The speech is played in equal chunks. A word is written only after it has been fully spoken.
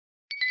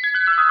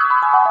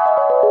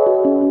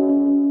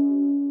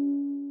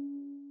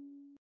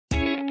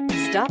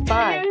stop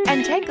by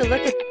and take a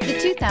look at the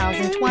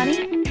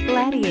 2020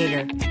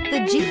 Gladiator.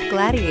 The Jeep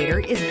Gladiator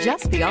is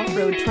just the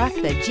off-road truck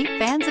that Jeep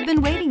fans have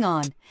been waiting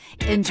on.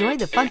 Enjoy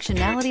the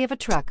functionality of a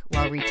truck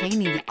while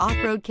retaining the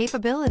off-road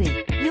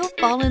capability. You'll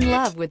fall in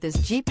love with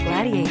this Jeep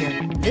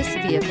Gladiator. This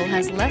vehicle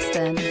has less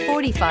than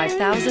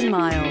 45,000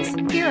 miles.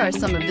 Here are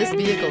some of this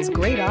vehicle's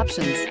great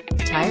options: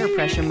 tire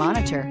pressure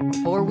monitor,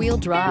 four-wheel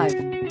drive,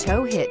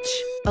 tow hitch,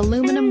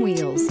 aluminum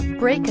wheels,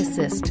 brake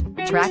assist,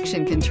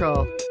 traction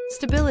control,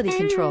 stability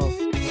control,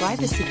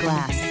 privacy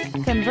glass,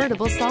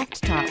 convertible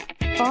soft top,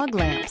 fog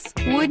lamps.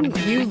 Wouldn't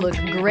you look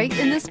great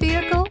in this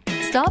vehicle?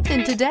 Stop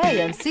in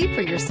today and see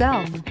for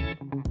yourself.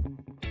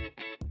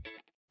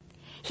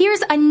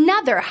 Here's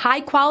another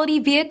high-quality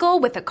vehicle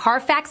with a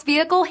Carfax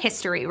Vehicle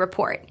History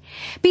Report.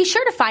 Be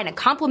sure to find a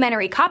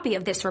complimentary copy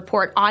of this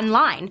report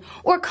online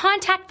or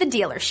contact the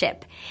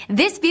dealership.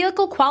 This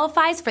vehicle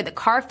qualifies for the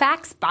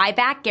Carfax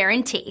Buyback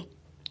Guarantee.